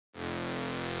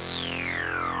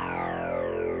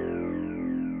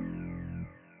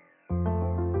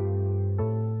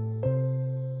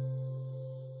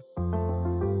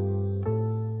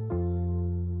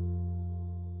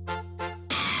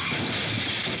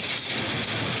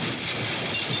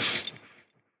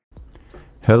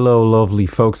Hello, lovely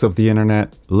folks of the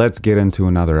internet. Let's get into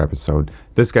another episode.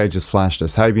 This guy just flashed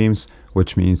us high beams,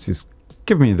 which means he's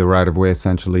giving me the right of way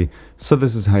essentially. So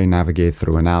this is how you navigate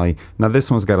through an alley. Now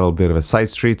this one's got a little bit of a side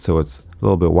street, so it's a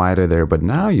little bit wider there, but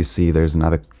now you see there's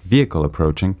another vehicle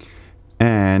approaching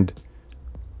and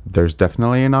there's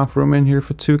definitely enough room in here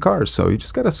for two cars. So you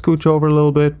just got to scooch over a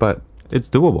little bit, but it's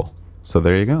doable. So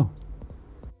there you go.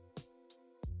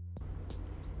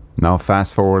 Now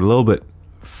fast forward a little bit.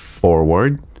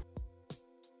 Forward,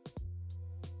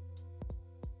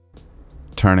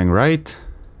 turning right,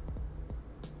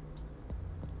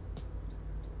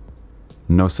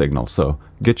 no signal, so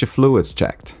get your fluids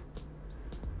checked.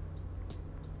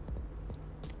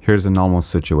 Here's a normal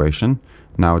situation.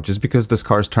 Now just because this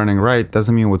car's turning right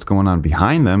doesn't mean what's going on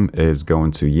behind them is going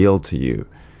to yield to you,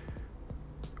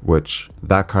 which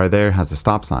that car there has a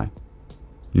stop sign.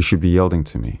 You should be yielding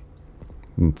to me.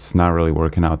 It's not really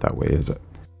working out that way, is it?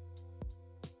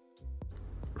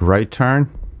 Right turn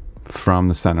from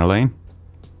the center lane.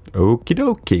 Okie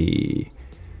dokie.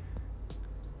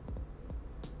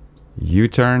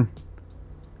 U-turn.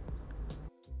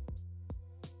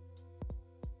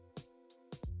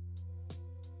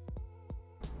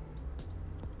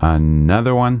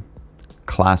 Another one.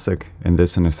 Classic in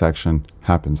this intersection.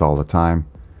 Happens all the time.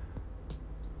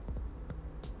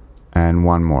 And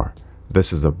one more.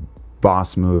 This is a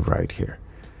boss move right here.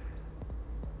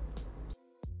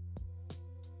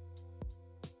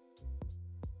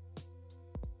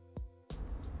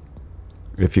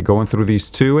 If you're going through these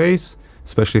two ways,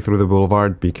 especially through the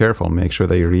boulevard, be careful. Make sure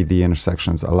that you read the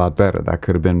intersections a lot better. That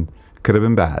could have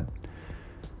been bad.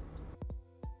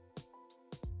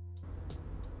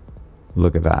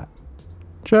 Look at that.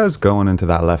 Just going into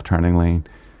that left turning lane.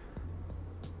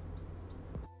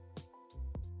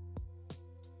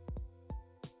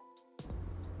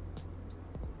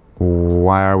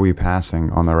 Why are we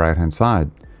passing on the right hand side?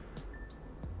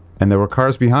 And there were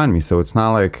cars behind me, so it's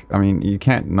not like, I mean,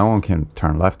 no one can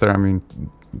turn left there. I mean,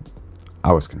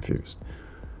 I was confused.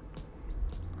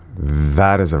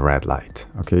 That is a red light.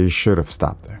 Okay, you should have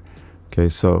stopped there. Okay,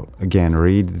 so again,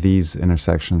 read these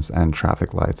intersections and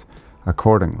traffic lights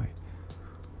accordingly.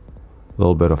 A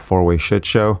little bit of four-way shit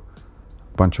show,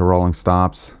 bunch of rolling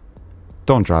stops.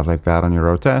 Don't drive like that on your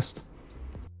road test.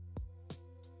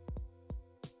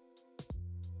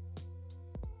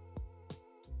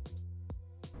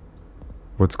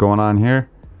 What's going on here?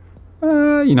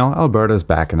 Alberta's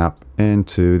backing up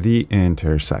into the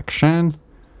intersection.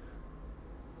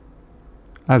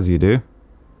 As you do.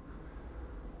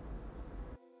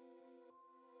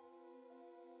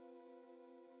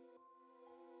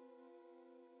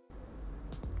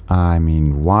 I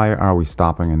mean, why are we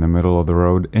stopping in the middle of the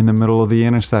road, in the middle of the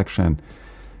intersection?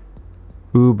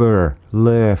 Uber,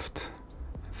 Lyft,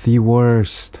 the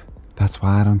worst. That's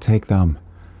why I don't take them.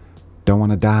 Don't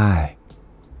want to die.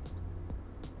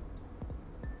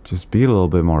 Just be a little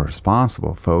bit more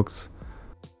responsible, folks.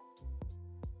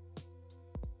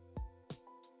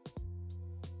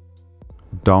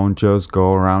 Don't just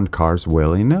go around cars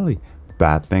willy-nilly.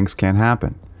 Bad things can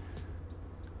happen.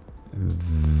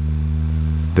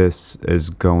 This is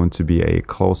going to be a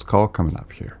close call coming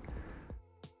up here.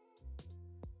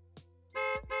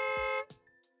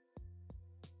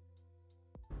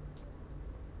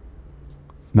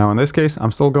 Now in this case,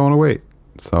 I'm still going to wait.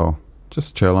 So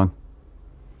just chilling.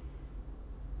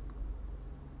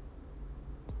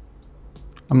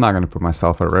 I'm not going to put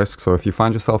myself at risk, so if you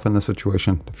find yourself in this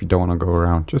situation, if you don't want to go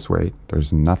around, just wait.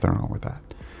 There's nothing wrong with that.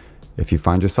 If you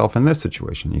find yourself in this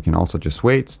situation, you can also just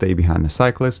wait, stay behind the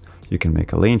cyclist. You can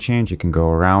make a lane change. You can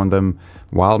go around them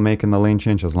while making the lane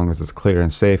change as long as it's clear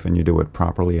and safe and you do it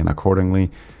properly and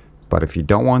accordingly. But if you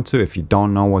don't want to, if you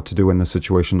don't know what to do in this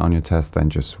situation on your test, then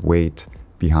just wait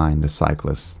behind the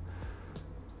cyclist.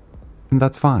 And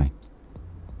that's fine.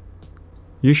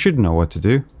 You should know what to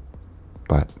do,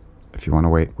 but if you want to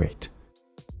wait, wait.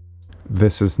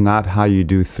 This is not how you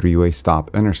do three-way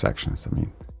stop intersections. I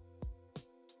mean,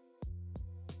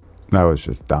 that was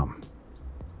just dumb.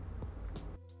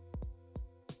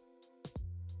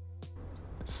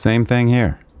 Same thing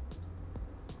here.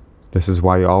 This is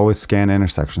why you always scan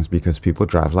intersections, because people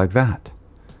drive like that.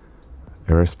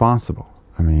 Irresponsible.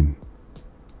 I mean,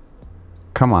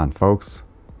 come on, folks.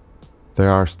 There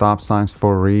are stop signs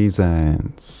for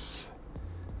reasons.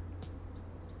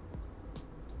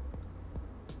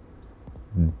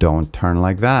 Don't turn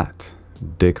like that.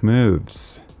 Dick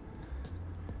moves.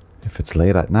 If it's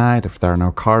late at night, if there are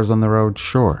no cars on the road,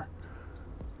 sure.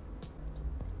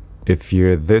 If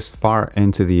you're this far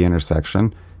into the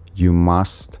intersection, you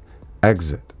must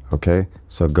exit, okay?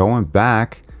 So going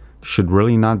back should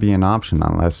really not be an option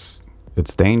unless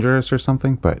it's dangerous or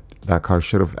something, but that car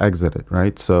should have exited,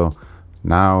 right? So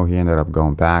now he ended up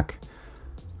going back,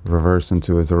 reverse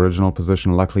into his original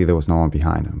position. Luckily, there was no one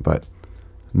behind him, but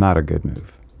not a good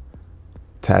move.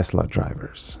 Tesla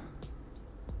drivers.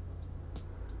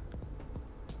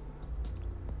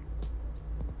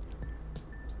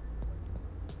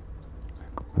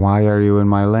 Why are you in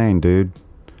my lane, dude?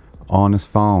 On his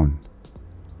phone.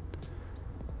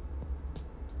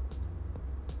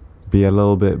 Be a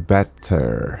little bit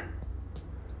better.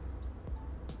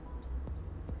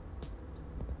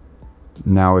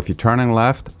 Now, if you're turning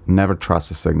left, never trust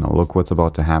the signal. Look what's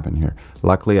about to happen here.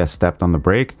 Luckily, I stepped on the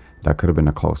brake. That could have been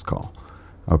a close call.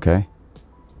 Okay?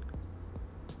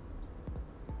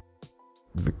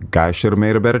 The guy should have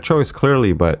made a better choice,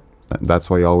 clearly, but that's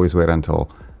why you always wait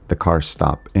until the cars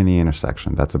stop in the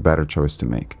intersection. That's a better choice to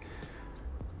make.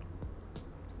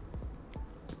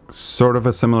 Sort of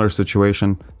a similar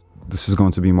situation. This is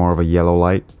going to be more of a yellow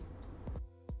light.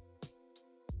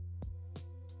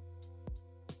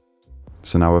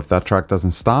 So now if that truck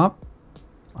doesn't stop,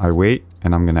 I wait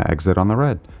and I'm gonna exit on the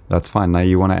red. That's fine. Now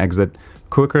you wanna exit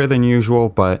quicker than usual,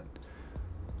 but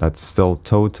that's still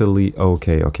totally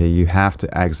okay. Okay, you have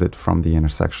to exit from the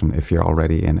intersection if you're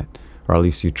already in it, or at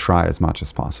least you try as much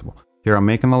as possible. Here I'm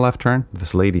making the left turn.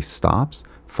 This lady stops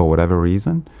for whatever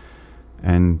reason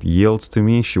and yields to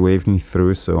me. She waved me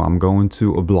through, so I'm going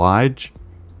to oblige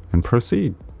and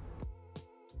proceed.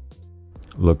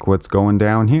 Look what's going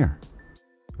down here.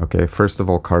 Okay, first of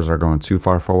all, cars are going too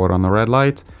far forward on the red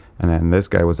light, and then this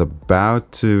guy was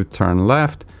about to turn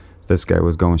left. This guy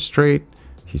was going straight.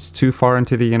 He's too far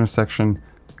into the intersection.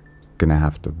 Gonna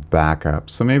have to back up.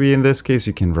 So maybe in this case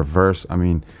you can reverse. I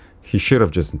mean, he should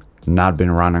have just not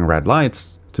been running red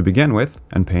lights to begin with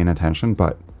and paying attention,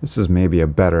 but this is maybe a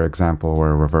better example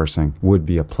where reversing would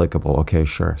be applicable. Okay,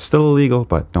 sure. Still illegal,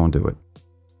 but don't do it.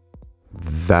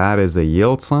 That is a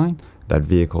yield sign. That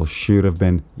vehicle should have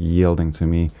been yielding to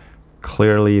me.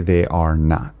 Clearly, they are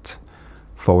not.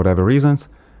 For whatever reasons,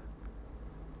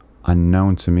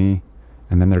 unknown to me.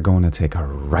 And then they're going to take a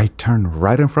right turn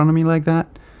right in front of me like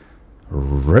that.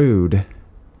 Rude.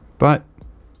 But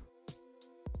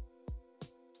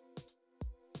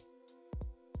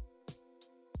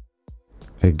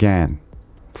again,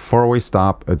 four-way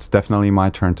stop. It's definitely my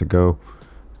turn to go.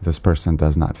 This person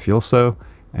does not feel so,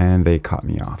 and they cut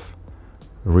me off.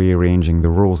 Rearranging the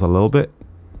rules a little bit.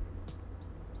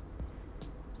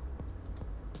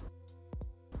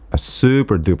 A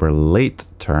super duper late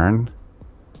turn.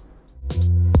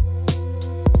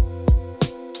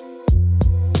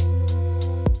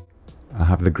 I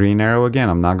have the green arrow again.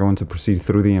 I'm not going to proceed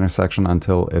through the intersection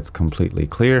until it's completely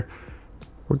clear.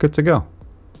 We're good to go.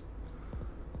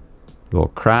 Little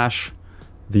crash.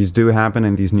 These do happen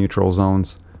in these neutral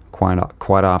zones quite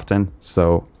often,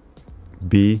 so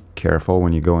be careful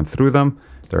when you're going through them.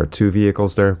 There are two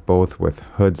vehicles there, both with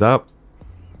hoods up.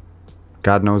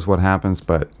 God knows what happens,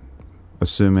 but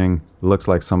assuming looks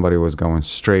like somebody was going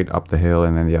straight up the hill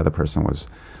and then the other person was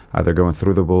either going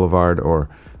through the boulevard or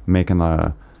making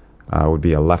a would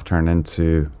be a left turn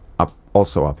into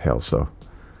also uphill. So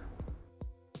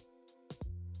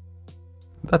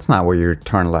that's not where you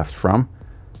turn left from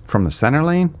the center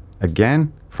lane,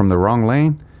 again from the wrong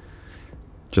lane.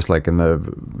 Just like in the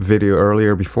video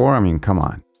earlier before, I mean, come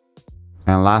on.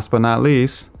 And last but not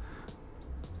least,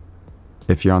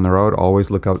 if you're on the road, always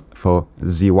look out for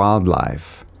the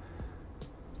wildlife.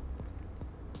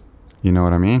 You know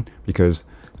what I mean? Because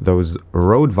those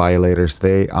road violators,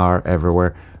 they are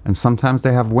everywhere. And sometimes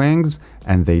they have wings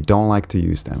and they don't like to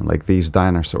use them, like these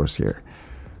dinosaurs here.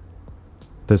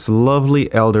 This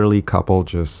lovely elderly couple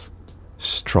just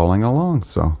strolling along.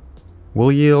 So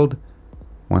we'll yield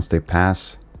once they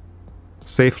pass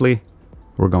safely.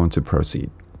 We're going to proceed.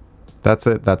 That's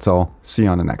it. That's all. See you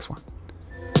on the next one.